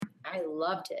I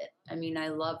loved it. I mean, I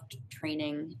loved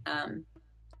training.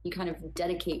 You kind of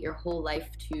dedicate your whole life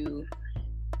to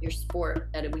your sport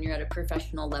when you're at a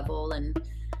professional level, and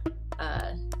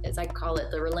as I call it,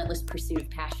 the relentless pursuit of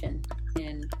passion.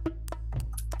 And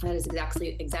that is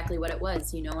exactly what it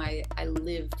was. You know, I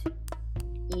lived,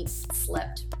 eat,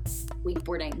 slept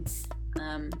wakeboarding.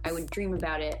 I would dream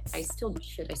about it. I still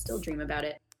dream about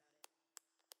it.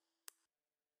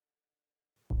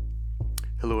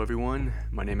 Hello everyone,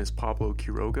 my name is Pablo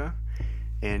Quiroga,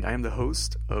 and I am the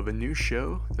host of a new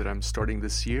show that I'm starting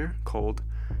this year called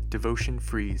Devotion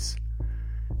Freeze.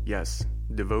 Yes,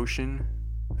 Devotion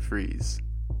Freeze.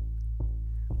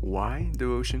 Why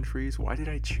Devotion Freeze? Why did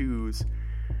I choose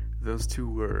those two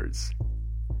words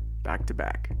back to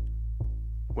back?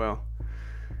 Well,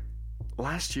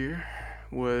 last year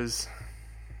was,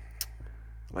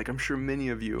 like I'm sure many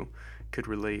of you could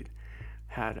relate,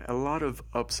 had a lot of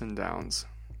ups and downs,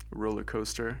 roller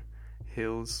coaster,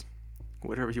 hills,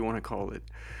 whatever you want to call it,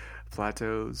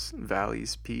 plateaus,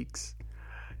 valleys, peaks,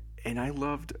 and I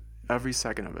loved every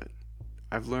second of it.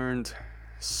 I've learned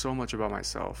so much about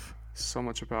myself, so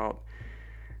much about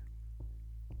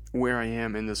where I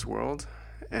am in this world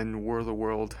and where the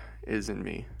world is in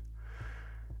me.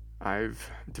 I've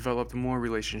developed more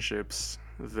relationships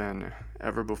than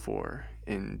ever before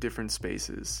in different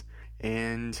spaces.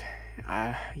 And,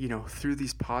 through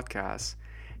these podcasts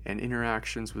and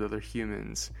interactions with other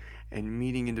humans and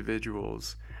meeting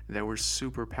individuals that were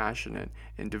super passionate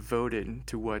and devoted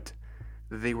to what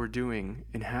they were doing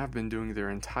and have been doing their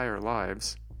entire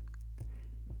lives,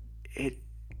 it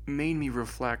made me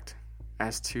reflect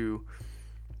as to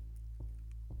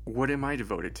what am I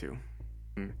devoted to?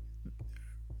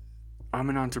 I'm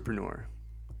an entrepreneur.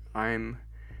 I'm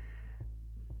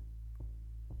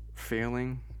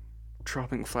failing,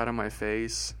 dropping flat on my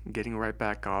face, getting right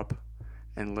back up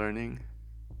and learning,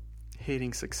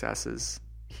 hitting successes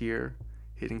here,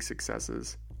 hitting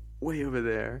successes way over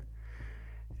there.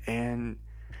 And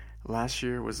last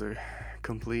year was a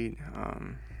complete,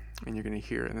 and you're going to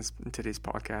hear in today's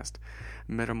podcast,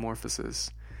 metamorphosis,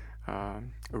 a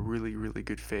really, really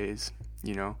good phase,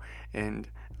 and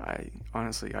I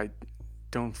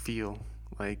don't feel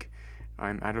like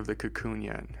I'm out of the cocoon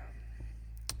yet.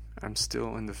 I'm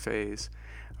still in the phase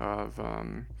of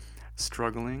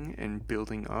struggling and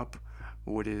building up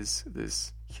what is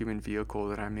this human vehicle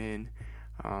that I'm in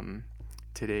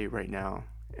today, right now,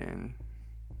 and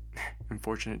I'm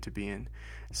fortunate to be in.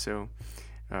 So,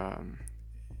 and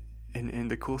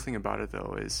the cool thing about it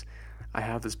though is I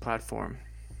have this platform,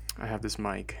 I have this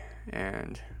mic,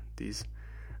 and these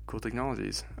cool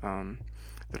technologies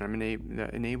that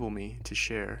enable me to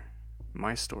share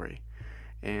my story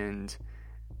and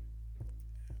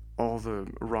all the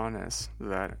rawness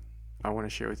that I want to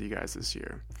share with you guys this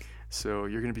year. So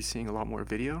you're going to be seeing a lot more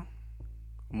video,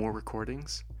 more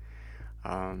recordings.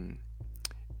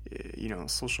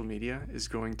 Social media is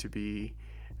going to be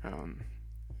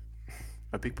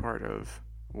a big part of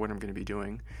what I'm going to be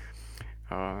doing.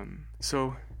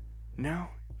 So now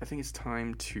I think it's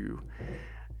time to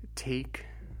take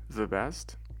the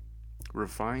best,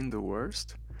 refine the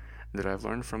worst that I've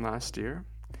learned from last year,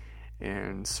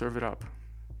 and serve it up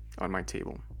on my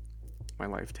table, my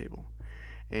life table.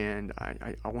 And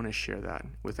I want to share that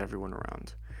with everyone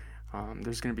around.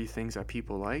 There's going to be things that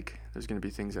people like, there's going to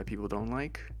be things that people don't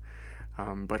like,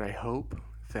 but I hope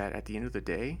that at the end of the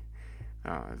day,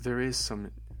 there is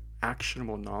some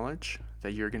actionable knowledge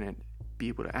that you're going to be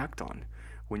able to act on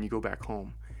when you go back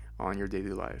home on your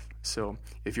daily life. So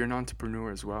if you're an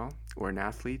entrepreneur as well, or an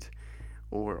athlete,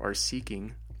 or are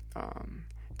seeking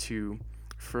to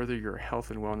further your health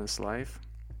and wellness life,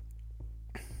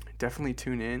 definitely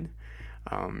tune in,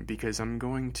 because I'm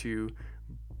going to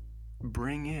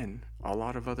bring in a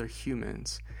lot of other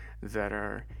humans that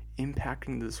are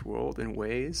impacting this world in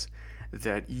ways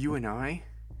that you and I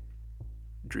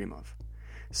dream of.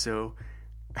 So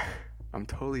I'm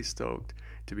totally stoked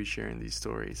to be sharing these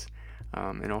stories,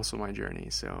 and also my journey.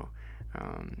 So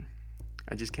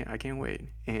I can't wait.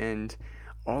 And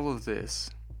all of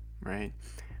this, right,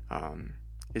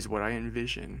 is what I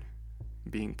envision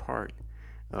being part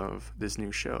of this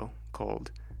new show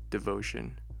called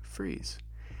Devotion Freeze.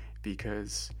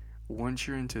 Because once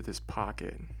you're into this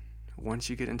pocket, once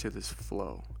you get into this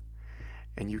flow,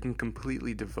 and you can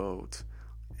completely devote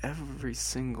every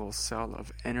single cell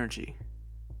of energy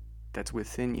that's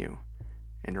within you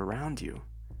and around you,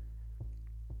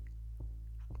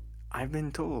 I've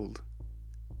been told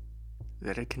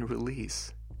that it can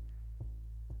release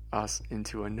us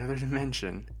into another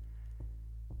dimension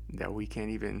that we can't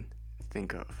even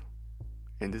think of.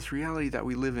 And this reality that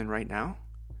we live in right now,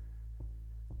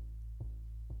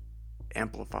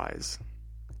 amplifies.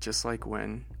 Just like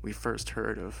when we first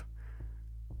heard of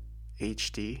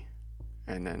HD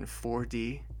and then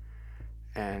 4D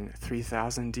and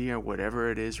 3000D or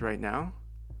whatever it is right now,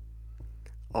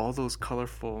 all those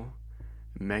colorful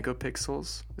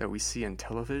megapixels that we see in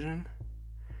television,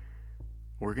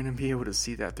 we're going to be able to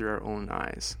see that through our own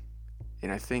eyes.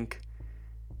 And I think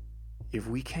if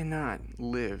we cannot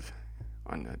live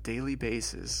on a daily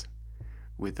basis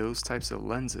with those types of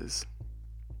lenses,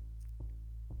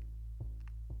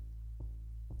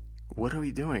 what are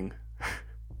we doing?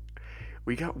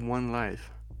 We got one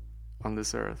life on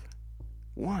this earth.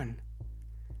 One.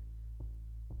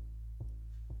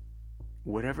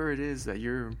 Whatever it is that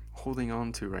you're holding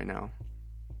on to right now,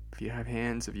 if you have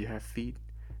hands, if you have feet,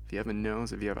 if you have a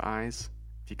nose, if you have eyes,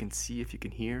 if you can see, if you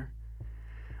can hear,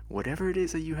 whatever it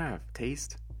is that you have,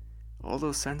 taste, all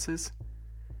those senses,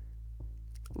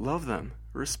 love them,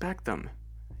 respect them,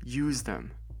 use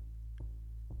them,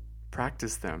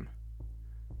 practice them,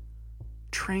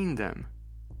 train them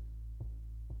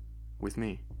with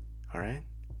me, all right?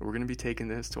 We're going to be taking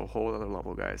this to a whole other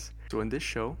level, guys. So in this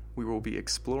show, we will be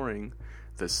exploring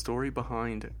the story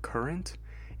behind current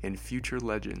and future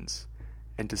legends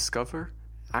and discover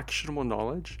actionable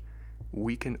knowledge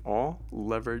we can all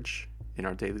leverage in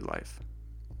our daily life.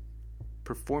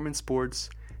 Performance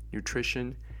sports,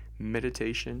 nutrition,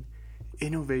 meditation,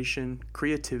 innovation,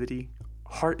 creativity,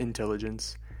 heart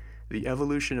intelligence, the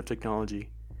evolution of technology,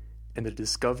 and the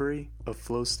discovery of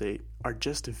flow state are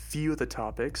just a few of the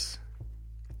topics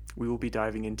we will be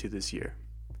diving into this year.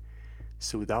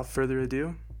 So without further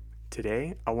ado,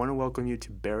 today I want to welcome you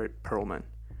to Barrett Perlman.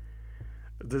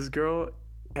 This girl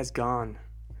has gone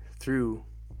through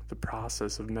the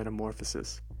process of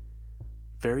metamorphosis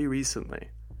very recently.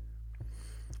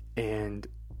 And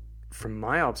from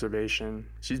my observation,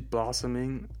 she's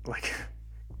blossoming like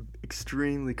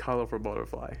extremely colorful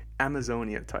butterfly,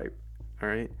 Amazonia type, all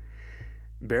right?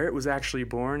 Barrett was actually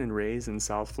born and raised in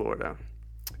South Florida.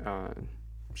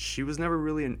 She was never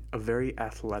really a very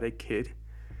athletic kid,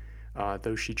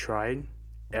 though she tried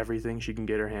everything she can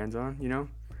get her hands on, you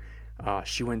know.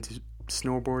 She went to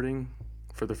snowboarding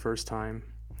for the first time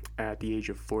at the age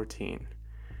of 14.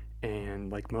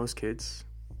 And like most kids,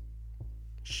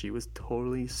 she was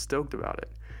totally stoked about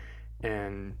it.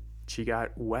 And she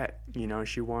got wet, you know,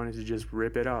 she wanted to just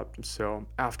rip it up. So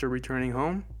after returning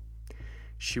home,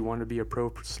 she wanted to be a pro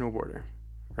snowboarder,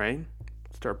 right?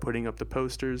 Start putting up the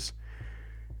posters,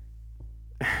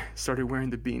 started wearing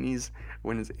the beanies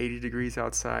when it's 80 degrees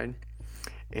outside.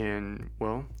 And,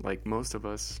 well, like most of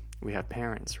us, we have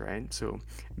parents, right? So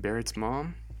Barrett's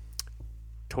mom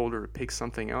told her to pick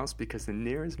something else because the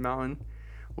nearest mountain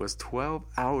was 12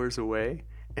 hours away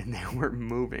and they weren't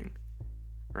moving,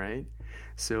 right?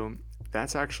 So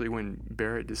that's actually when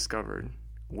Barrett discovered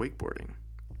wakeboarding.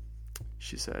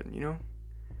 She said, you know,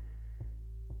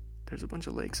 there's a bunch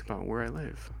of lakes about where I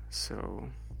live, so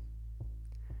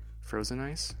frozen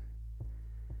ice,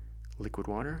 liquid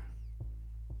water,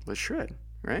 let's shred,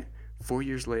 right? 4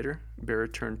 years later,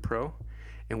 Barrett turned pro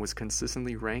and was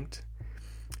consistently ranked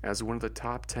as one of the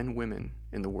top 10 women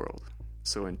in the world.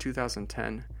 So in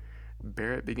 2010,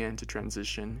 Barrett began to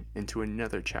transition into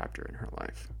another chapter in her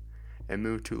life and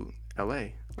moved to LA,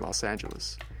 Los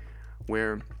Angeles,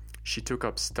 where she took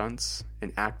up stunts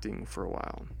and acting for a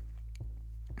while.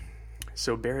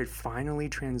 So Barrett finally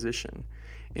transitioned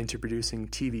into producing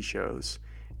TV shows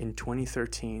in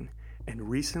 2013, and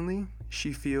recently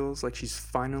she feels like she's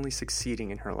finally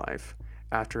succeeding in her life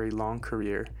after a long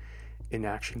career in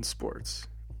action sports.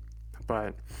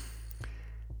 But,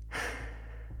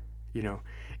 you know,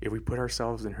 if we put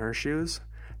ourselves in her shoes,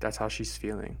 that's how she's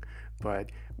feeling.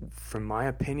 But from my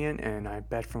opinion, and I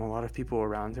bet from a lot of people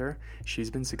around her,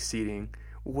 she's been succeeding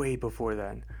way before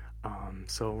then.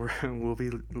 So we'll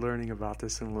be learning about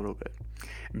this in a little bit.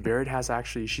 Barrett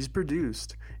she's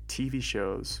produced TV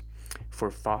shows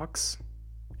for Fox,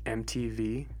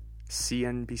 MTV,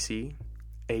 CNBC,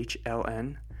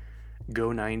 HLN,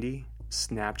 Go90,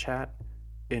 Snapchat,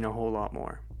 and a whole lot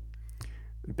more.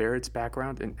 Barrett's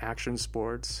background in action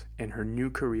sports and her new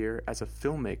career as a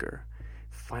filmmaker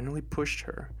finally pushed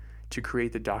her to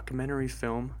create the documentary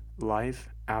film Life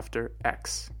After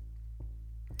X.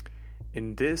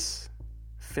 And this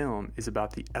film is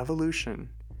about the evolution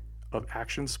of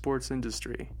action sports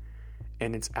industry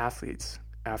and its athletes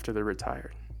after they're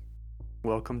retired.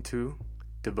 Welcome to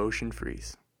Devotion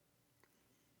Freeze.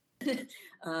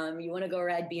 You want to go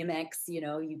ride BMX, you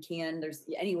know, you can, there's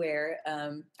anywhere.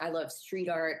 I love street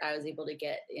art. I was able to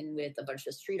get in with a bunch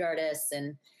of street artists.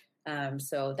 And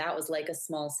so that was like a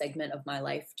small segment of my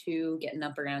life too, getting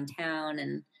up around town.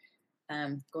 And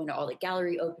going to all the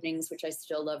gallery openings, which I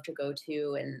still love to go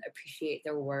to and appreciate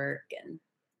their work.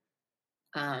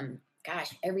 And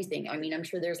gosh, everything. I mean, I'm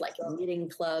sure there's like knitting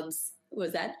clubs.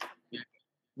 Was that? Yeah.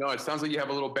 No, it sounds like you have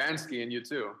a little Bansky in you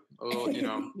too. A little,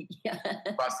 yeah.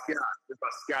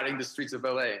 Basquiating the streets of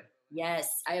LA.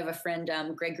 Yes, I have a friend,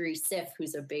 Gregory Siff,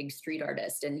 who's a big street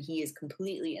artist, and he is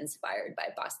completely inspired by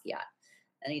Basquiat.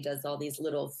 And he does all these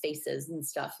little faces and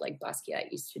stuff like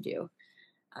Basquiat used to do.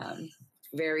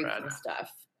 Very cool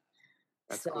stuff.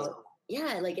 That's cool.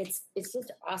 Yeah, like it's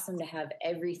just awesome to have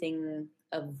everything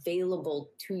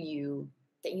available to you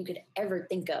that you could ever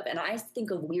think of. And I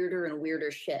think of weirder and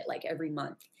weirder shit like every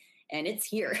month, and it's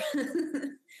here.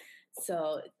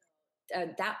 So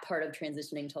that part of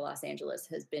transitioning to Los Angeles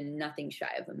has been nothing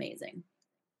shy of amazing.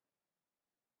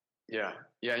 Yeah.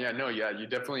 No, you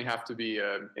definitely have to be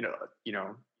a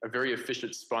very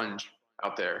efficient sponge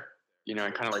out there,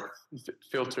 and kind of like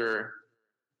filter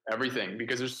everything,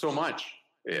 because there's so much.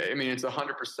 I mean, it's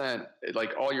 100%,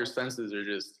 like all your senses are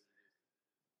just,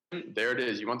 there it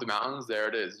is. You want the mountains, there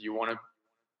it is. You want to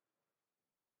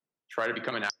try to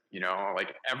become an athlete,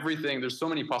 like everything. There's so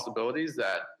many possibilities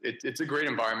that it's a great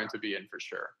environment to be in for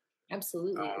sure.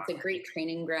 Absolutely. It's a great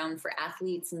training ground for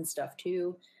athletes and stuff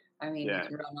too. I mean, you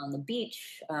can run on the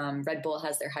beach. Red Bull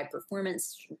has their high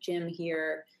performance gym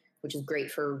here, which is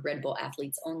great for Red Bull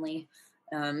athletes only.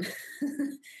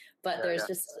 But there's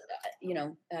just,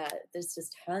 there's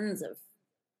just tons of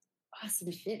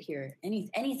awesome shit here.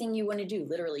 Anything you want to do,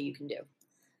 literally you can do.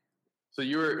 So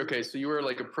you were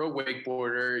like a pro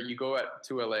wakeboarder. You go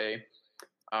to LA.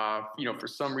 For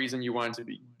some reason you wanted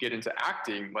to get into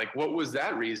acting. Like, what was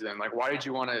that reason? Like, why did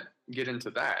you want to get into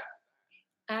that?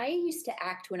 I used to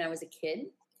act when I was a kid.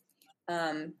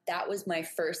 That was my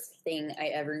first thing I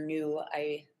ever knew.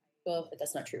 Well, but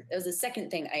that's not true. It was the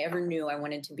second thing I ever knew I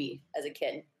wanted to be as a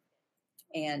kid.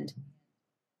 And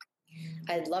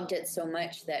I loved it so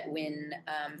much that when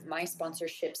my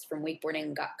sponsorships from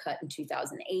wakeboarding got cut in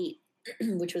 2008,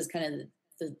 which was kind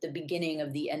of the beginning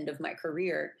of the end of my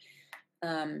career,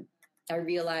 I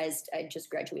realized I just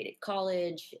graduated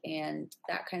college and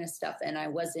that kind of stuff. And I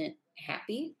wasn't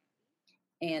happy.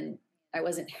 And I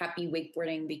wasn't happy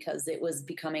wakeboarding because it was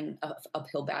becoming an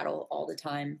uphill battle all the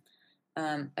time.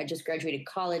 I just graduated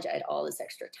college. I had all this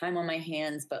extra time on my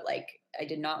hands, but like I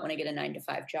did not want to get a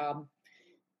 9-to-5 job.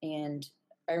 And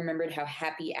I remembered how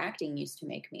happy acting used to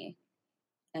make me.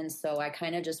 And so I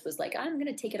kind of just was like, I'm going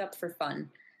to take it up for fun.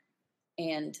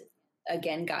 And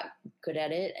again, got good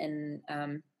at it.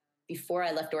 And before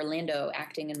I left Orlando,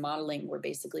 acting and modeling were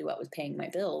basically what was paying my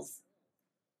bills.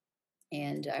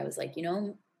 And I was like,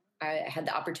 I had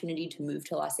the opportunity to move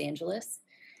to Los Angeles,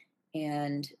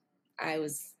 and I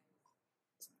was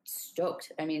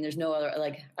stoked. I mean, there's no other,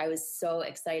 I was so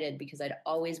excited because I'd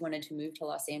always wanted to move to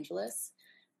Los Angeles.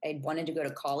 I'd wanted to go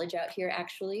to college out here,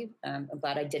 actually. I'm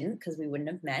glad I didn't, because we wouldn't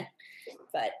have met.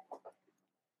 But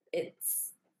it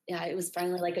was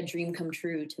finally like a dream come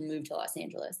true to move to Los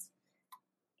Angeles.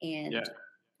 And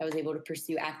I was able to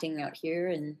pursue acting out here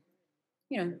and,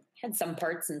 had some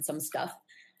parts and some stuff.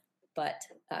 But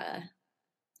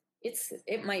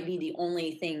it might be the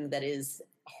only thing that is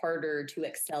harder to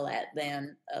excel at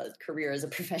than a career as a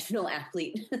professional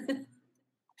athlete.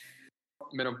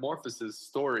 Metamorphosis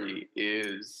story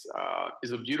is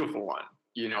a beautiful one.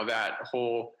 That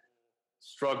whole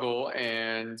struggle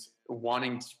and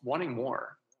wanting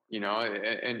more.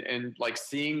 And like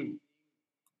seeing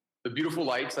the beautiful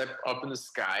lights up in the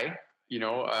sky.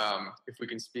 If we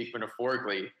can speak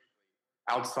metaphorically,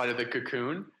 outside of the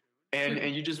cocoon,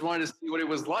 and you just wanted to see what it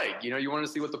was like. You wanted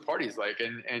to see what the party's like,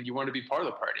 and you wanted to be part of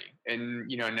the party. And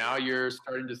now you're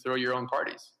starting to throw your own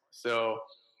parties. So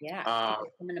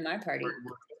coming to my party.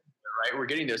 We're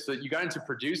getting there. So you got into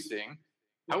producing.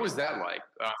 How was that like?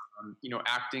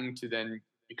 Acting to then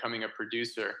becoming a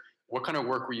producer. What kind of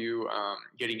work were you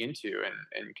getting into,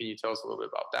 and can you tell us a little bit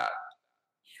about that?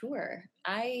 Sure.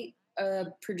 I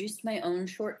produced my own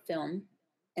short film,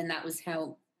 and that was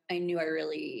how I knew I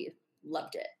really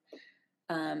loved it.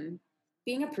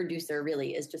 Being a producer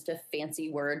really is just a fancy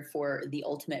word for the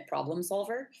ultimate problem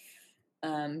solver,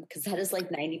 because that is like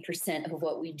 90% of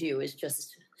what we do is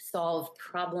just solve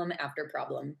problem after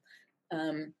problem.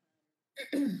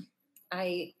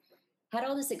 I had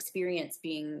all this experience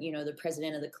being, the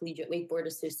president of the Collegiate Wakeboard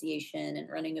Association and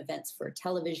running events for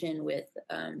television with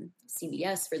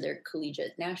CBS for their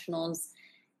collegiate nationals.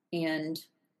 And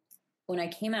when I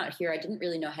came out here, I didn't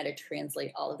really know how to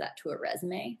translate all of that to a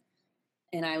resume.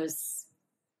 And I was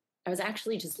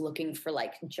actually just looking for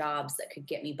like jobs that could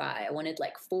get me by. I wanted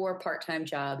like 4 part-time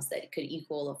jobs that could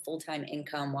equal a full-time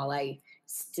income while I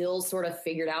still sort of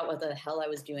figured out what the hell I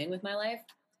was doing with my life.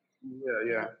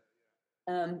 Yeah.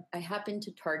 I happened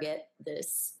to target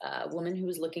this woman who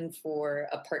was looking for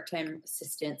a part-time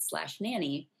assistant /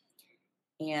 nanny.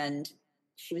 And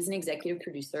she was an executive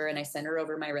producer, and I sent her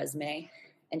over my resume,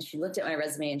 and she looked at my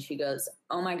resume and she goes,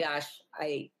 "Oh my gosh,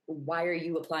 why are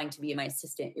you applying to be my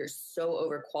assistant? You're so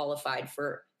overqualified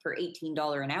for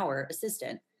 $18 an hour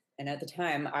assistant." And at the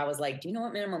time I was like, "Do you know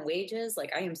what minimum wage is?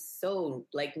 Like, I am so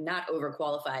like not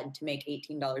overqualified to make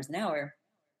 $18 an hour."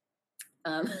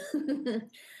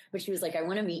 But she was like, "I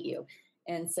want to meet you."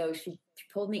 And so she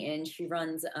pulled me in. She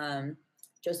runs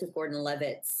Joseph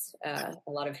Gordon-Levitt's, a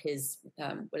lot of his,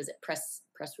 press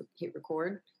hit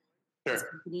record. Sure. His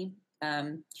company.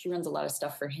 She runs a lot of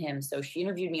stuff for him. So she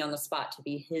interviewed me on the spot to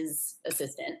be his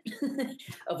assistant,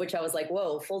 of which I was like,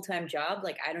 whoa, full-time job.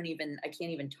 Like, I can't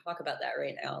even talk about that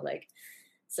right now. Like,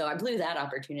 so I blew that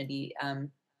opportunity.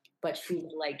 But she's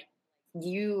like,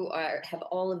 "You have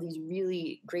all of these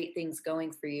really great things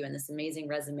going for you and this amazing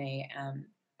resume.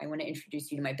 I want to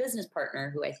introduce you to my business partner,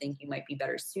 who I think you might be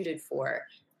better suited for,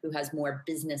 who has more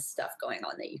business stuff going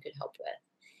on that you could help with."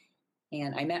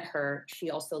 And I met her.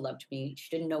 She also loved me. She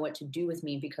didn't know what to do with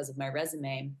me because of my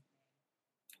resume.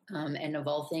 And of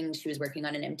all things, she was working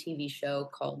on an MTV show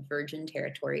called Virgin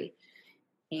Territory.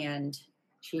 And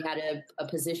she had a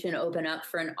position open up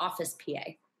for an office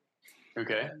PA.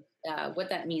 Okay. What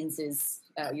that means is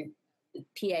your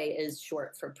PA is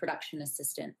short for production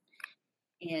assistant.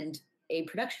 And a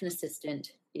production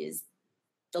assistant is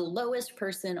the lowest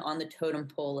person on the totem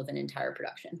pole of an entire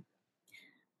production.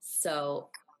 So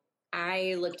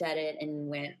I looked at it and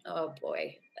went, oh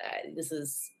boy, this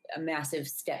is a massive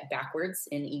step backwards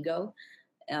in ego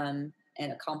and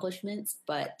accomplishments.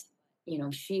 But,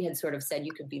 she had sort of said,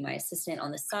 "You could be my assistant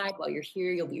on the side while you're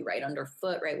here. You'll be right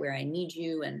underfoot, right where I need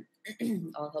you, and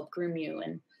I'll help groom you."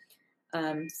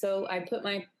 And so I put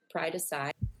my pride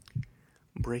aside.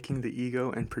 Breaking the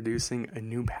ego and producing a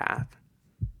new path.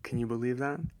 Can you believe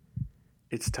that?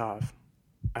 It's tough.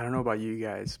 I don't know about you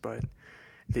guys, but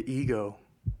the ego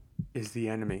is the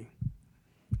enemy.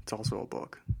 It's also a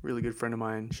book. Really good friend of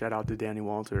mine, shout out to Danny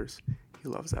Walters. He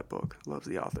loves that book, loves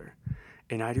the author.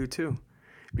 And I do too,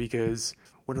 because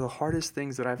one of the hardest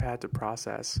things that I've had to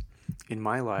process in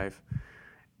my life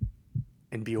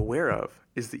and be aware of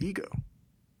is the ego.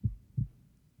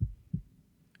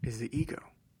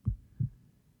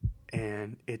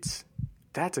 And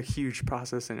that's a huge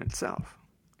process in itself.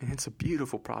 And it's a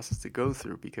beautiful process to go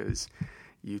through, because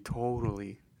you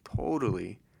totally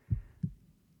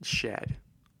shed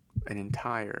an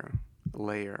entire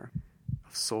layer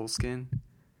of soul skin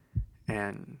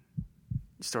and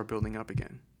start building up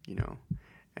again,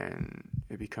 and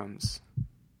it becomes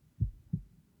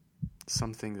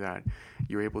something that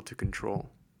you're able to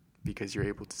control because you're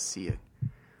able to see it.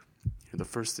 The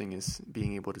first thing is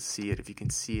being able to see it. If you can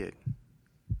see it,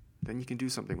 then you can do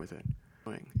something with it.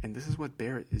 And this is what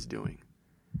Barrett is doing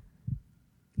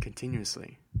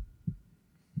continuously.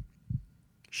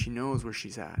 She knows where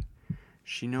she's at.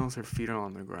 She knows her feet are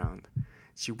on the ground.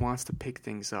 She wants to pick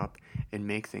things up and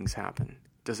make things happen.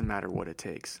 Doesn't matter what it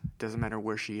takes. Doesn't matter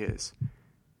where she is.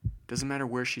 Doesn't matter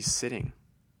where she's sitting.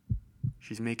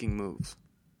 She's making moves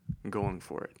and going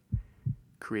for it.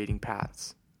 Creating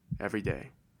paths every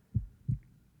day.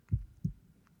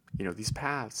 These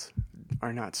paths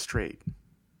are not straight.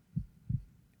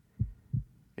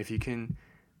 If you can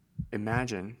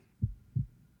imagine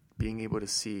being able to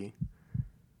see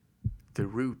the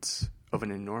roots of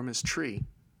an enormous tree,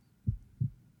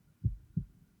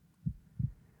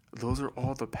 those are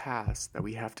all the paths that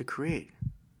we have to create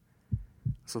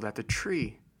so that the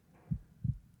tree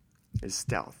is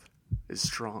stealth, is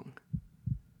strong,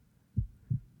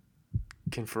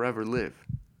 can forever live,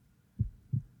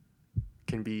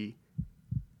 can be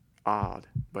awed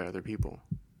by other people,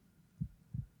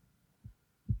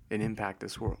 and impact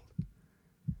this world.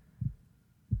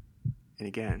 And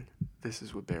again, this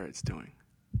is what Barrett's doing.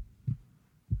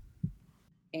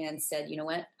 And said, "You know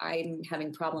what? I'm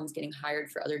having problems getting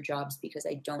hired for other jobs because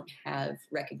I don't have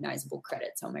recognizable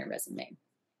credits on my resume.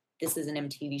 This is an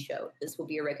MTV show. This will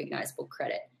be a recognizable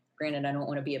credit. Granted, I don't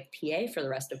want to be a PA for the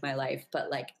rest of my life,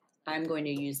 but I'm going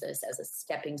to use this as a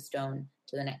stepping stone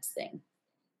to the next thing."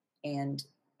 And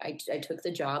I took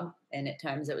the job, and at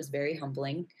times it was very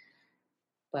humbling,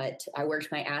 but I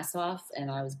worked my ass off, and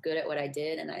I was good at what I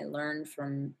did, and I learned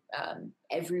from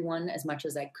everyone as much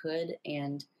as I could,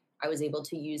 and I was able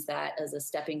to use that as a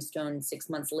stepping stone 6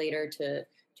 months later to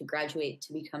graduate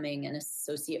to becoming an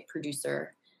associate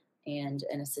producer and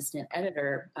an assistant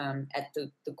editor at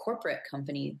the corporate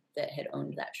company that had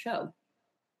owned that show.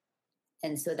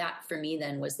 And so that for me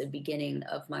then was the beginning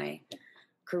of my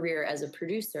career as a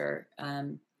producer,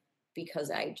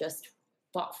 because I just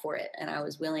fought for it. And I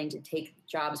was willing to take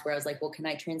jobs where I was like, well, can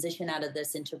I transition out of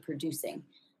this into producing?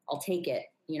 I'll take it.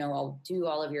 I'll do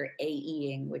all of your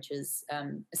AEing, which is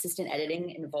assistant editing.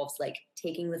 It involves like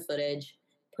taking the footage,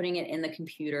 putting it in the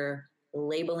computer,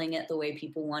 labeling it the way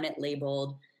people want it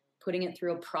labeled, putting it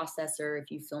through a processor if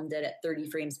you filmed it at 30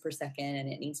 frames per second and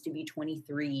it needs to be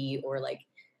 23, or like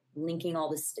linking all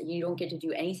this. You don't get to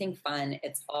do anything fun.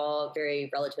 It's all very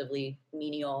relatively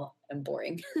menial and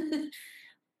boring.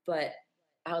 But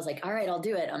I was like, all right, I'll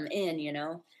do it. I'm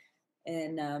in,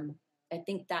 And I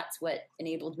think that's what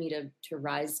enabled me to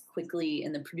rise quickly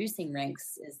in the producing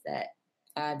ranks, is that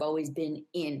I've always been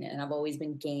in and I've always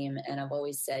been game, and I've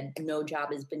always said no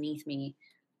job is beneath me.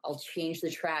 I'll change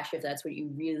the trash if that's what you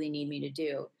really need me to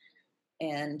do.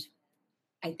 And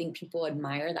I think people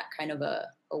admire that kind of a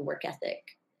work ethic.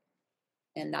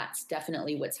 And that's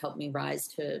definitely what's helped me rise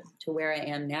to where I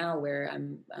am now, where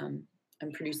I'm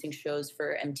producing shows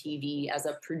for MTV as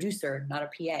a producer, not a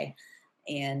PA,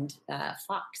 and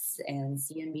Fox and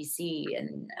CNBC.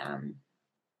 And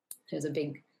there's a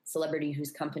big celebrity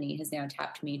whose company has now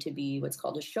tapped me to be what's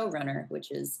called a showrunner,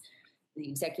 which is the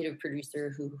executive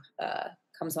producer who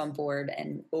comes on board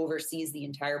and oversees the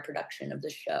entire production of the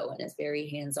show and is very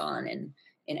hands-on and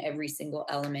in every single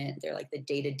element. They're like the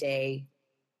day-to-day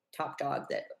top dog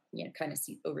that kind of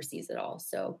oversees it all.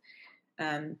 So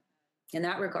in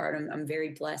that regard, I'm very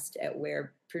blessed at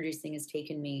where producing has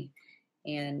taken me,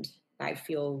 and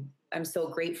I'm so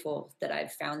grateful that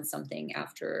I've found something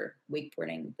after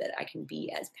wakeboarding that I can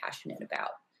be as passionate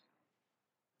about,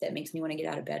 that makes me want to get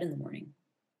out of bed in the morning.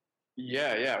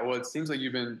 Yeah. Well, it seems like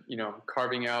you've been,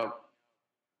 carving out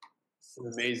some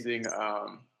amazing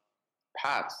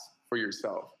paths for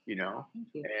yourself, Thank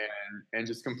you. and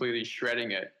just completely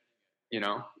shredding it,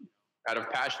 out of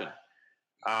passion.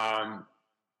 How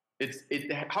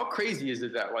crazy is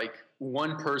it that like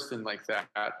one person like that,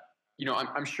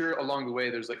 I'm sure along the way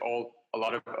there's like a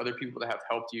lot of other people that have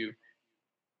helped you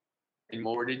and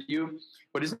molded you,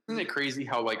 but isn't it crazy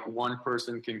how like one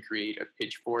person can create a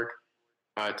pitchfork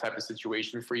type of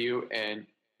situation for you, and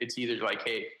it's either like,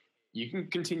 hey, you can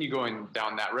continue going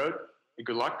down that road,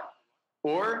 good luck,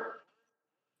 or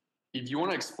if you want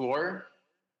to explore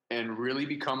and really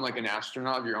become like an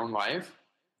astronaut of your own life,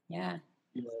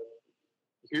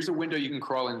 here's a window you can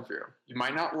crawl in through. You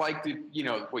might not like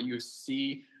what you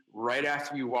see right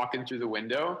after you walk in through the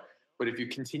window, but if you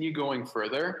continue going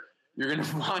further, you're going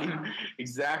to find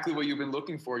exactly what you've been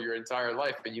looking for your entire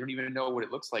life, and you don't even know what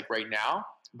it looks like right now,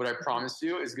 but I promise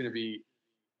you it's going to be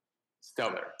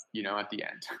stellar, at the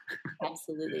end.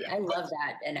 Absolutely. I love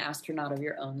that, an astronaut of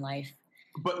your own life.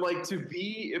 But like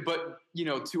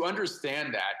to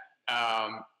understand that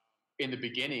in the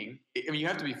beginning, you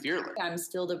have to be fearless. I'm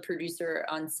still the producer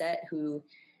on set who,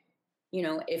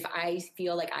 if I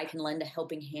feel like I can lend a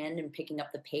helping hand in picking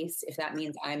up the pace, if that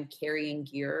means I'm carrying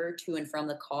gear to and from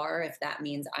the car, if that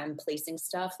means I'm placing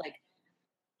stuff, like,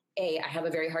 I have a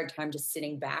very hard time just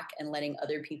sitting back and letting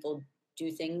other people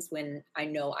do things when I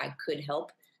know I could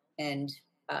help and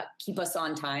keep us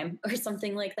on time or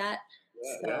something like that.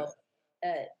 It's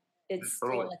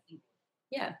still,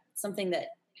 something that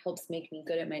helps make me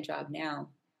good at my job now.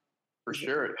 For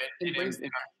sure.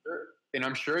 And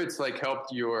I'm sure it's like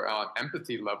helped your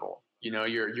empathy level,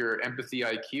 your empathy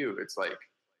IQ. It's like,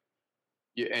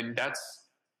 and that's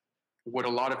what a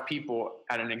lot of people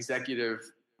at an executive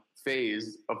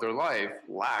phase of their life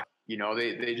lack.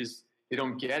 They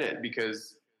don't get it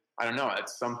because, I don't know, at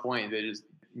some point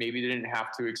maybe they didn't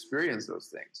have to experience those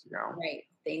things, Right.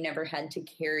 They never had to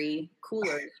carry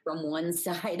coolers from one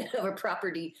side of a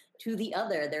property to the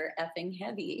other. They're effing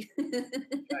heavy. Yeah.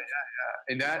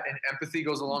 And empathy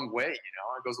goes a long way,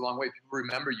 It goes a long way. People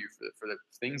remember you for the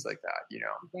things like that,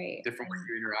 Right. Different ways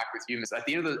you interact with humans. At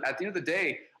the end of the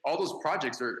day, all those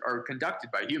projects are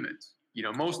conducted by humans,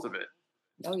 most of it.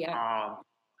 Oh yeah.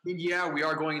 We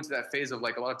are going into that phase of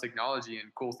like a lot of technology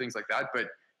and cool things like that, but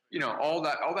all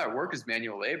that work is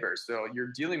manual labor. So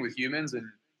you're dealing with humans, and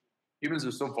humans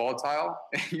are so volatile.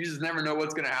 You just never know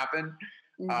what's going to happen.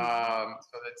 Mm-hmm.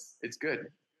 So it's good.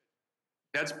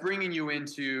 That's bringing you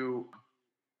into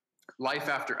Life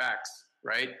After X,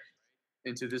 right?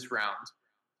 Into this round.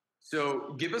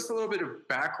 So give us a little bit of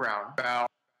background about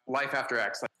Life After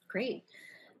X. Great.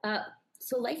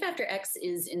 So Life After X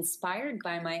is inspired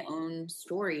by my own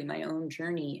story, my own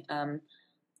journey.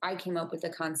 I came up with the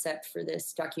concept for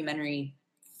this documentary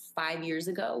 5 years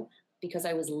ago because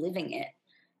I was living it.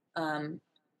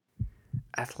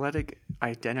 Athletic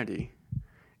identity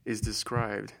is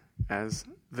described as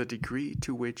the degree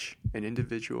to which an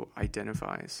individual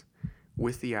identifies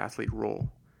with the athlete role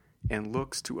and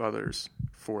looks to others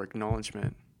for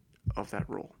acknowledgement of that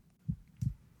role.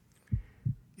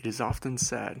 It is often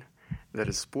said that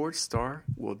a sports star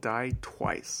will die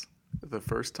twice, the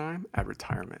first time at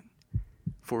retirement.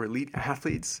 For elite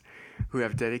athletes who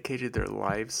have dedicated their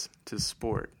lives to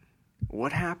sport,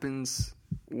 what happens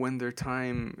when their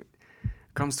time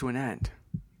comes to an end?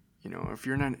 You know, if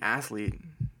you're not an athlete,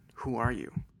 who are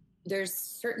you? There's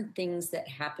certain things that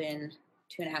happen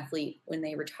to an athlete when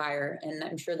they retire, and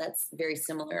I'm sure that's very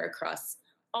similar across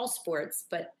all sports,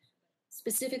 but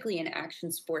specifically in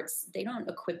action sports, they don't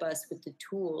equip us with the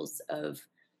tools of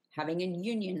having a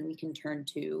union we can turn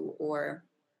to, or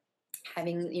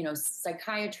having, you know,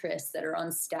 psychiatrists that are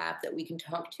on staff that we can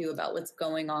talk to about what's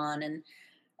going on.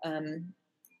 And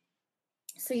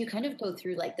so you kind of go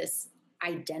through like this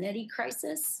identity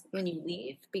crisis when you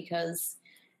leave, because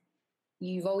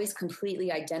you've always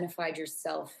completely identified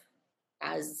yourself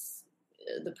as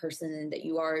the person that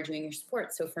you are doing your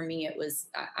sport. So for me, it was,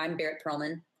 I'm Barrett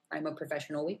Perlman. I'm a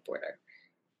professional wakeboarder.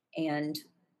 And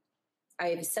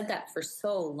I've said that for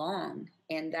so long.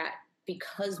 And that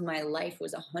because my life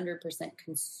was 100%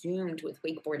 consumed with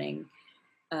wakeboarding,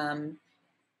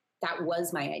 that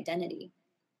was my identity.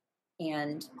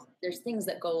 And there's things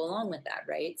that go along with that,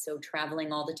 right? So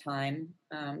traveling all the time,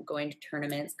 going to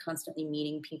tournaments, constantly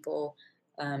meeting people.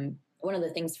 One of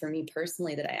the things for me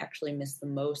personally that I actually miss the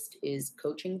most is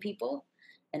coaching people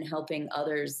and helping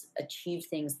others achieve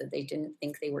things that they didn't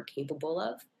think they were capable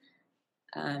of.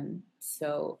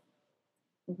 So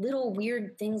little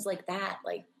weird things like that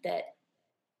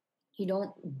you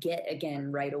don't get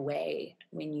again right away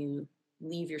when you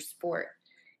leave your sport.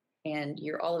 And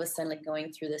you're all of a sudden like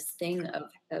going through this thing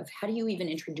of how do you even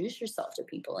introduce yourself to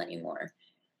people anymore,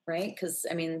 right? Because,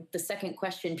 I mean, the second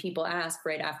question people ask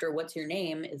right after what's your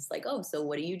name is like, oh, so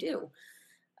what do you do?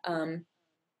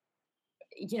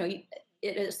 You know,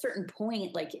 at a certain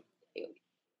point, like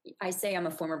I say I'm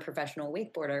a former professional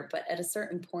wakeboarder, but at a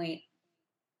certain point,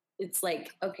 it's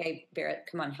like, okay, Barrett,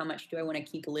 come on, how much do I want to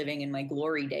keep living in my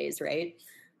glory days, right?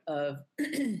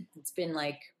 It's been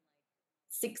like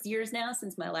 6 years now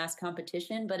since my last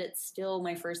competition, but it's still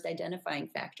my first identifying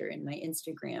factor in my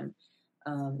Instagram,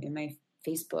 in my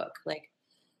Facebook. Like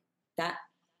that,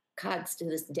 God, to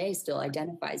this day still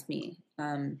identifies me.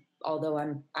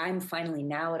 Although I'm finally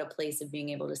now at a place of being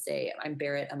able to say, I'm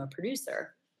Barrett, I'm a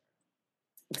producer.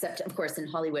 Except, of course, in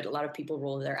Hollywood, a lot of people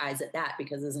roll their eyes at that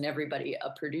because isn't everybody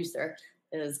a producer?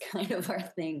 It is kind of our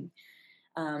thing.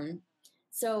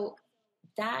 So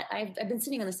that I've been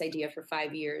sitting on this idea for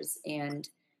 5 years, and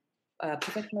a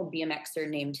professional BMXer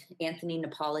named Anthony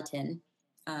Napolitan,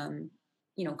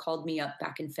 called me up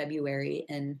back in February,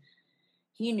 and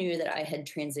he knew that I had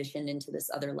transitioned into this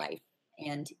other life.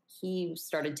 And he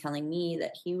started telling me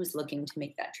that he was looking to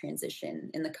make that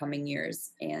transition in the coming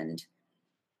years. And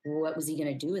what was he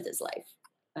going to do with his life?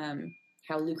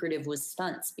 How lucrative was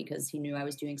stunts, because he knew I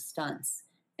was doing stunts.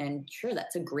 And sure,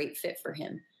 that's a great fit for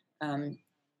him.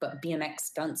 But BMX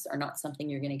stunts are not something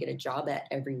you're going to get a job at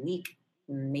every week,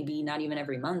 maybe not even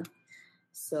every month.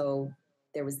 So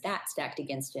there was that stacked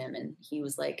against him. And he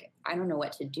was like, I don't know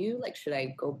what to do. Like, should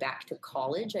I go back to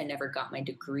college? I never got my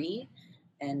degree.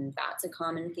 And that's a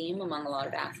common theme among a lot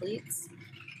of athletes.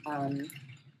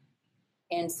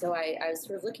 And so I was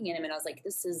sort of looking at him and I was like,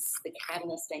 this is the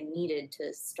catalyst I needed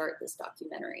to start this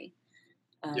documentary.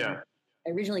 I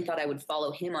originally thought I would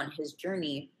follow him on his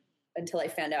journey until I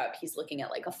found out he's looking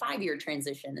at like a 5-year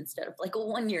transition instead of like a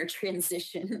 1-year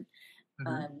transition.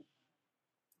 Mm-hmm.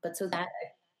 But so that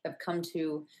I've come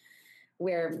to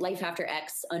where Life After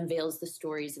X unveils the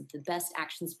stories of the best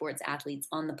action sports athletes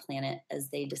on the planet as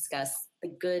they discuss the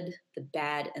good, the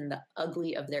bad, and the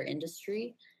ugly of their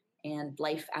industry and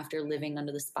life after living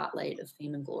under the spotlight of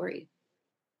fame and glory.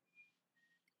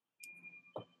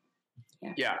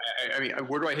 Yeah. I mean,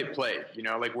 where do I hit play? You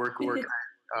know, like where can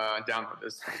I download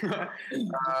this?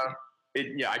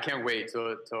 I can't wait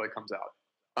till it comes out.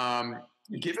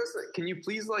 Can you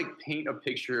please like paint a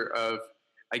picture of,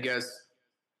 I guess,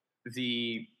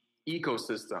 the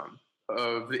ecosystem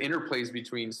of the interplays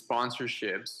between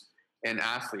sponsorships and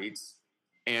athletes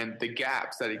and the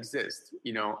gaps that exist,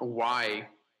 you know, why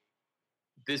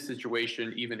this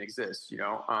situation even exists, you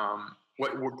know?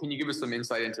 What can you give us some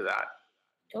insight into that?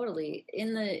 Totally.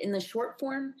 In the short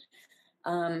form,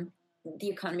 the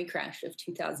economy crash of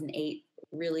 2008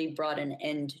 really brought an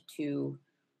end to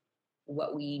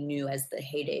what we knew as the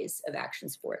heydays of action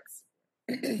sports.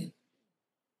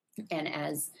 And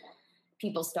as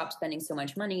people stopped spending so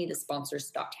much money, the sponsors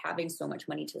stopped having so much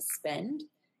money to spend.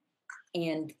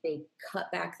 and they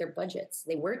cut back their budgets.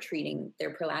 They were treating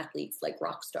their pro athletes like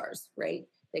rock stars, right?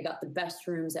 They got the best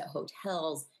rooms at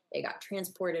hotels. They got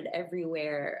transported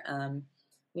everywhere.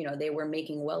 They were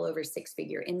making well over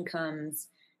 6-figure incomes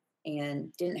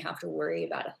and didn't have to worry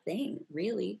about a thing,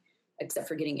 really, except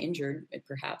for getting injured,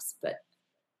 perhaps. But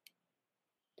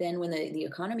then when the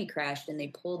economy crashed and they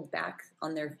pulled back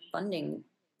on their funding,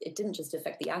 it didn't just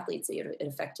affect the athletes. It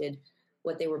affected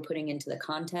what they were putting into the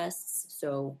contests.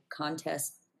 So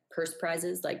contest purse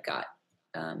prizes got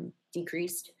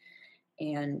decreased.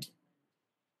 And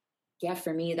yeah,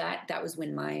 for me, that was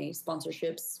when my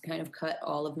sponsorships kind of cut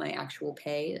all of my actual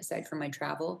pay aside from my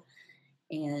travel.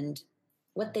 And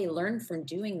what they learned from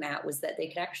doing that was that they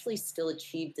could actually still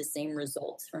achieve the same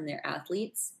results from their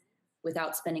athletes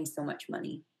without spending so much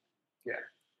money. Yeah.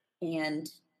 And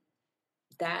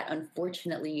that,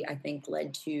 unfortunately, I think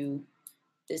led to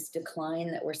this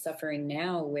decline that we're suffering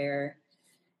now, where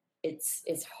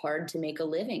it's hard to make a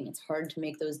living. It's hard to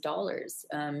make those dollars.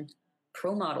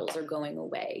 Pro models are going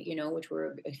away, which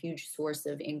were a huge source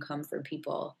of income for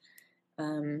people.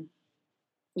 Going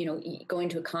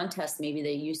to a contest, maybe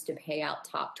they used to pay out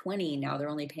top 20. Now they're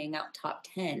only paying out top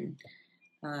 10.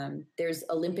 There's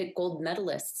Olympic gold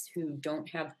medalists who don't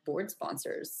have board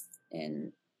sponsors.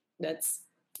 And that's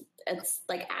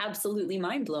absolutely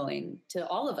mind blowing to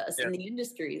all of us in the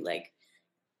industry.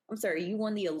 I'm sorry, you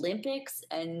won the Olympics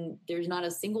and there's not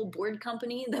a single board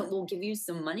company that will give you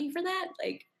some money for that?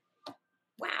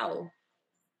 Wow.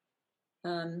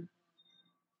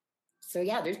 So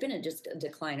yeah, there's been just a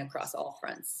decline across all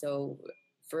fronts. So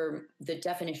for the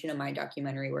definition of my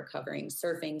documentary, we're covering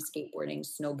surfing, skateboarding,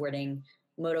 snowboarding,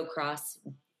 motocross,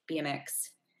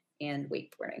 BMX, and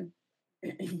wakeboarding.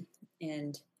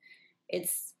 And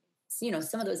it's,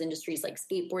 some of those industries like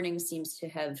skateboarding seems to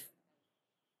have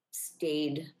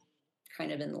stayed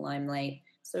kind of in the limelight.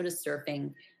 So does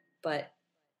surfing, but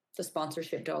the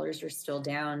sponsorship dollars are still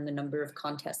down. The number of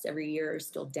contests every year are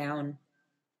still down.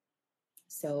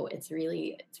 So it's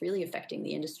really affecting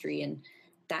the industry. And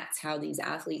that's how these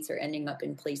athletes are ending up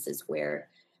in places where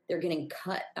they're getting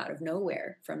cut out of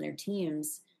nowhere from their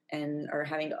teams and are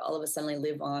having to all of a sudden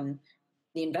live on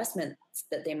the investments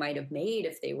that they might have made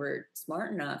if they were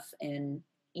smart enough. And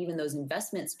even those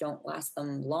investments don't last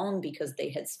them long because they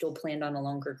had still planned on a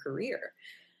longer career.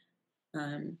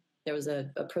 There was a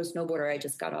pro snowboarder I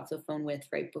just got off the phone with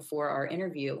right before our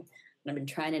interview. And I've been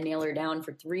trying to nail her down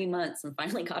for 3 months and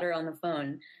finally got her on the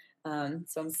phone.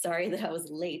 So I'm sorry that I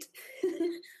was late.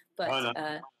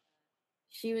 But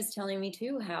she was telling me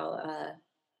too how,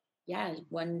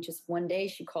 one day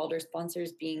she called her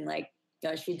sponsors being like,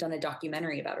 she'd done a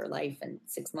documentary about her life. And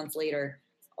 6 months later,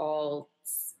 all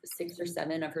 6 or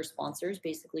 7 of her sponsors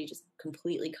basically just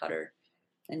completely cut her.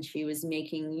 And she was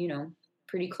making,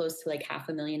 pretty close to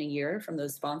 $500,000 a year from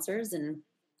those sponsors. And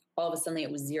all of a sudden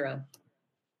it was zero.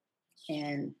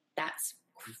 And that's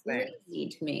crazy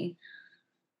to me.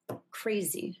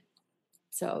 Crazy.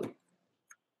 So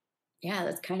yeah,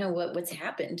 that's kind of what's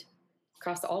happened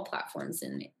across all platforms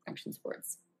in action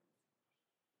sports.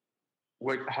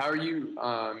 How are you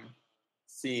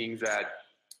seeing that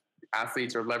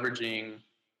athletes are leveraging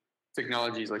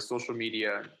technologies like social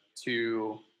media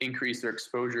to increase their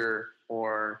exposure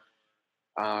or,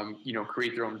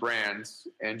 create their own brands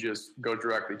and just go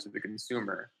directly to the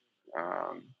consumer?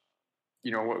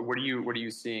 What are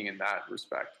you seeing in that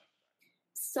respect?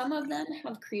 Some of them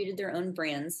have created their own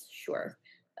brands. Sure.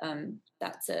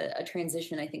 That's a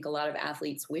transition I think a lot of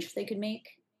athletes wish they could make,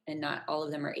 and not all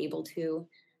of them are able to.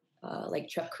 Like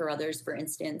Chuck Carruthers, for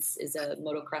instance, is a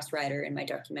motocross rider in my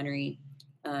documentary.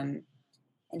 And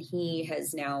he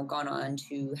has now gone on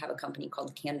to have a company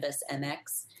called Canvas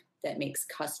MX that makes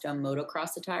custom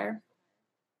motocross attire.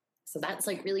 So that's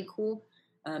really cool.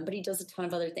 But he does a ton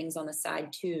of other things on the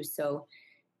side too. So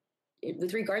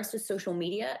with regards to social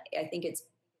media, I think it's,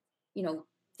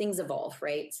 things evolve,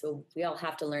 right? So we all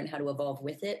have to learn how to evolve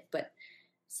with it. But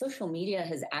social media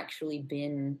has actually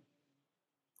been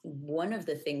one of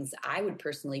the things I would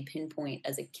personally pinpoint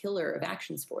as a killer of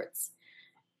action sports,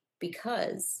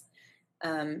 because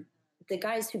the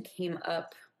guys who came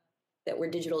up that were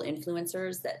digital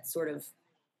influencers that sort of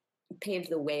paved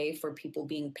the way for people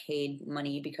being paid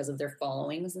money because of their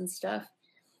followings and stuff,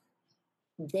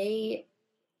 they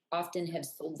often have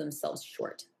sold themselves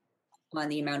short on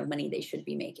the amount of money they should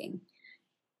be making.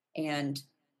 And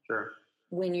sure,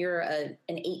 when you're an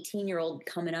 18-year-old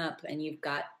coming up and you've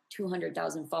got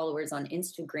 200,000 followers on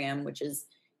Instagram, which is,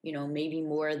 maybe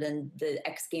more than the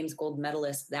X Games gold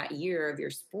medalist that year of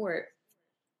your sport,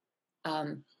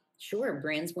 sure,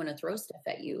 brands want to throw stuff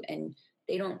at you, and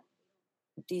they don't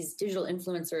these digital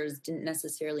influencers didn't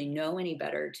necessarily know any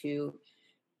better to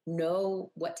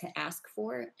know what to ask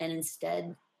for, and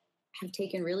instead have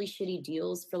taken really shitty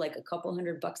deals for like a couple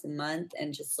 $100 a month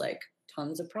and just like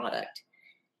tons of product.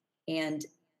 And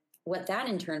what that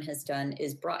in turn has done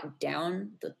is brought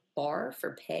down the bar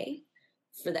for pay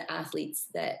for the athletes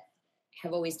that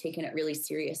have always taken it really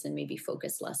serious and maybe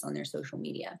focused less on their social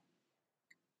media.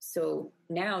 So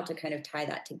now, to kind of tie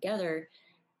that together,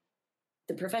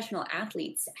 the professional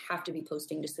athletes have to be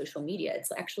posting to social media.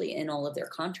 It's actually in all of their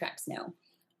contracts now,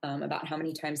 about how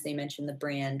many times they mention the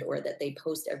brand, or that they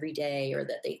post every day, or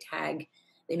that they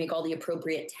make all the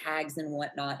appropriate tags and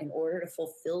whatnot in order to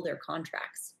fulfill their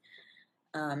contracts.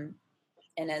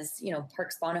 And as, you know,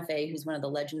 Parks Bonifay, who's one of the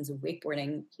legends of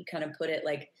wakeboarding, he kind of put it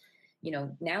like, you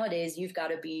know, nowadays you've got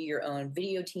to be your own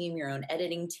video team, your own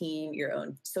editing team, your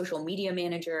own social media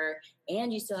manager,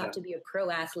 and you still have to be a pro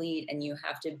athlete, and you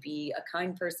have to be a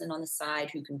kind person on the side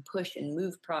who can push and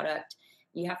move product.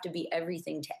 You have to be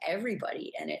everything to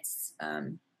everybody. And it's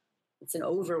an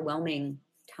overwhelming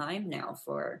time now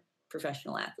for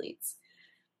professional athletes,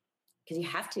 because you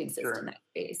have to exist in that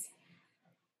space.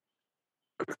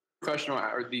 Professional,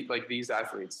 or these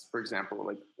athletes, for example,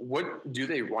 like what do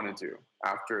they want to do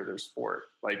after their sport?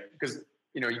 Like, because,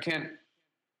 you know, you can't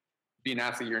be an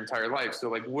athlete your entire life. So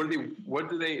like, what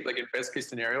do they like in best case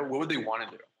scenario, what would they want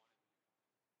to do?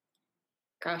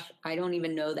 Gosh, I don't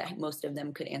even know that most of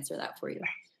them could answer that for you.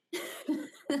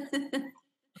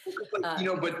 You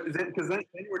know, but because then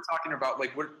we're talking about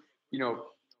like what, you know,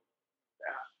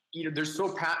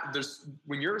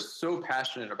 when you're so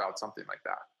passionate about something like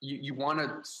that, you want to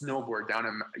snowboard down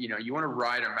you want to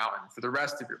ride a mountain for the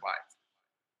rest of your life.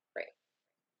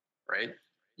 Right.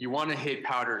 You want to hit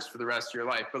powders for the rest of your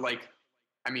life. But like,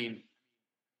 I mean,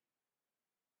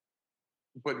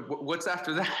 but what's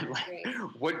after that? Like,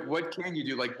 what can you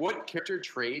do? Like, what character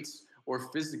traits or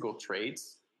physical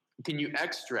traits can you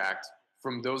extract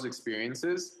from those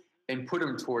experiences and put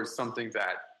them towards something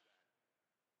that,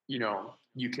 you know,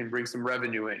 you can bring some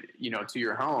revenue in, you know, to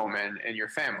your home and your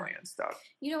family and stuff?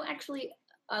 You know, actually,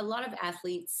 a lot of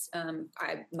athletes,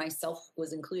 I myself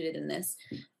was included in this,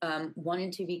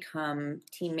 wanted to become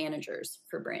team managers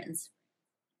for brands,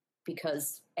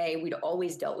 because we'd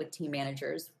always dealt with team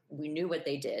managers. We knew what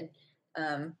they did.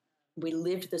 We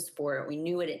lived the sport. We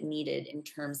knew what it needed in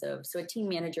terms of, so a team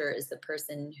manager is the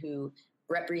person who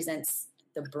represents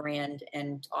the brand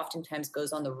and oftentimes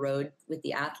goes on the road with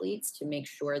the athletes to make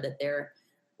sure that they're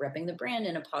repping the brand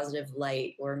in a positive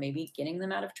light, or maybe getting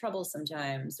them out of trouble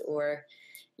sometimes, or,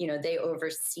 you know, they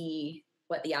oversee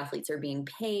what the athletes are being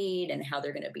paid and how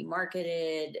they're going to be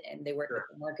marketed, and they work with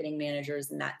the marketing managers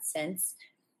in that sense.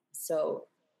 So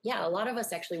yeah, a lot of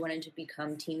us actually wanted to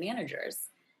become team managers.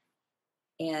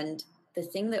 And the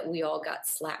thing that we all got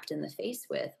slapped in the face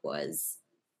with was,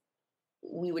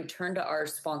 we would turn to our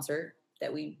sponsor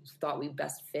that we thought we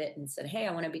best fit and said, hey,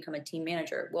 I want to become a team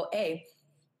manager. Well,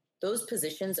 those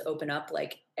positions open up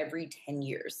like every 10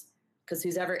 years, because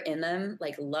who's ever in them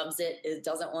like loves it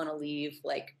doesn't want to leave.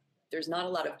 Like, there's not a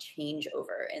lot of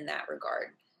changeover in that regard.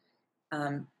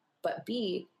 But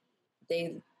B,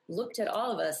 they looked at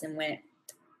all of us and went,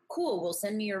 cool, well,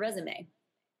 send me your resume.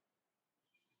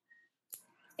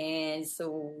 And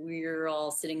so we're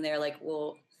all sitting there like,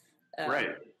 well,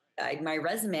 my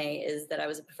resume is that I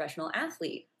was a professional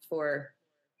athlete for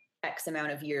X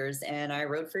amount of years, and I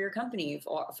rode for your company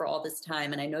for all this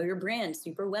time, and I know your brand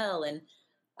super well. And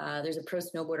there's a pro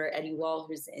snowboarder, Eddie Wall,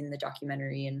 who's in the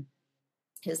documentary, and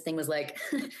his thing was like,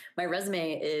 my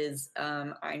resume is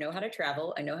I know how to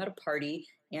travel, I know how to party,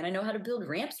 and I know how to build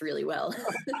ramps really well.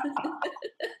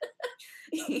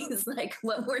 He's like,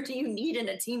 what more do you need in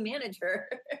a team manager?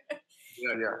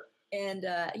 Yeah. And,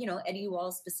 you know, Eddie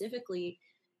Wall specifically,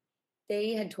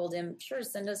 they had told him, sure,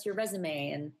 send us your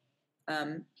resume.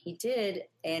 And he did.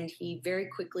 And he very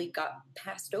quickly got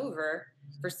passed over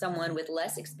for someone with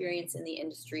less experience in the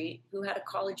industry who had a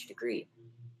college degree.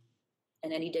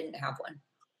 And Eddie didn't have one.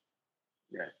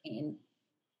 Yeah. And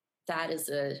that is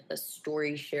a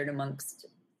story shared amongst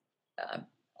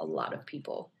a lot of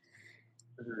people,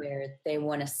 where they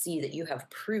want to see that you have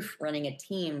proof running a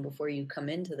team before you come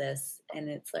into this. And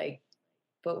it's like,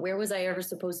 but where was I ever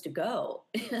supposed to go?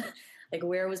 Like,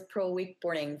 where was pro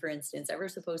wakeboarding, for instance, ever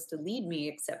supposed to lead me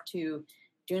except to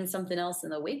doing something else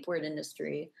in the wakeboard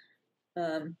industry?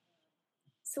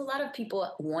 So a lot of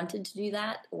people wanted to do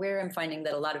that. Where I'm finding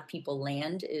that a lot of people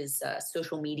land is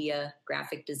social media,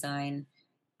 graphic design,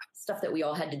 stuff that we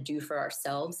all had to do for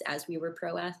ourselves as we were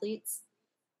pro athletes.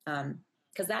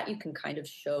 Because that you can kind of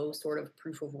show sort of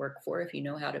proof of work for if you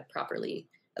know how to properly,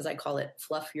 as I call it,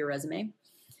 fluff your resume.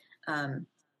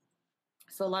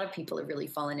 So a lot of people have really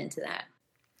fallen into that.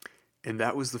 And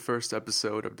that was the first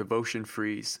episode of Devotion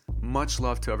Freeze. Much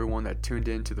love to everyone that tuned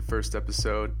in to the first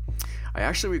episode. I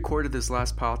actually recorded this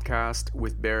last podcast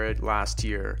with Barrett last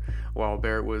year while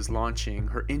Barrett was launching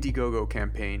her Indiegogo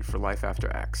campaign for Life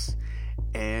After X.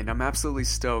 And I'm absolutely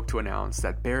stoked to announce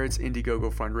that Barrett's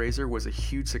Indiegogo fundraiser was a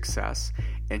huge success,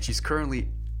 and she's currently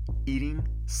eating,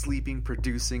 sleeping,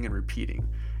 producing, and repeating.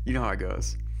 You know how it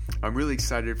goes. I'm really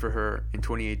excited for her in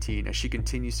 2018 as she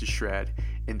continues to shred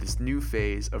in this new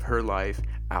phase of her life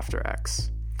after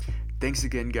X. Thanks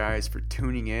again, guys, for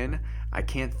tuning in. I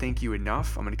can't thank you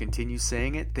enough. I'm going to continue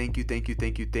saying it. Thank you, thank you,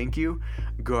 thank you, thank you.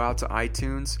 Go out to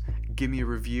iTunes, give me a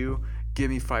review, give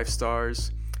me 5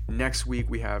 stars. Next week,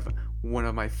 we have one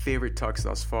of my favorite talks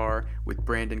thus far with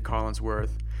Brandon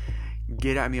Collinsworth.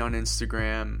 Get at me on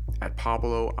Instagram at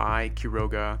Pablo I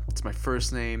Quiroga. It's my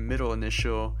first name, middle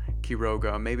initial,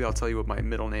 Quiroga. Maybe I'll tell you what my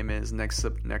middle name is next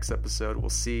episode. We'll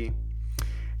see.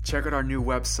 Check out our new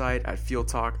website at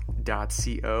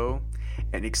fieldtalk.co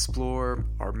and explore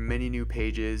our many new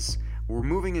pages. We're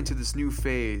moving into this new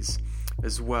phase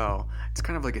as well. It's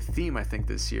kind of like a theme, I think,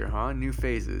 this year, huh? New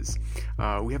phases.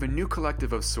 We have a new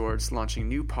collective of sorts, launching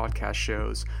new podcast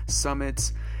shows,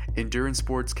 summits, endurance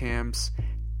sports camps,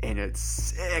 and it's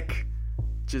sick.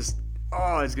 It's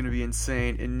going to be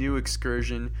insane. A new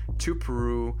excursion to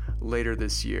Peru later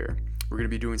this year. We're going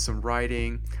to be doing some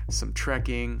riding, some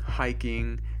trekking,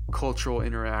 hiking, cultural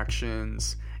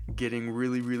interactions, getting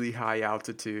really, really high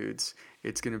altitudes.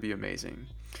 It's going to be amazing.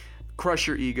 Crush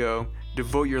your ego,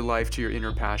 devote your life to your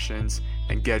inner passions,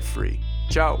 and get free.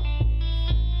 Ciao!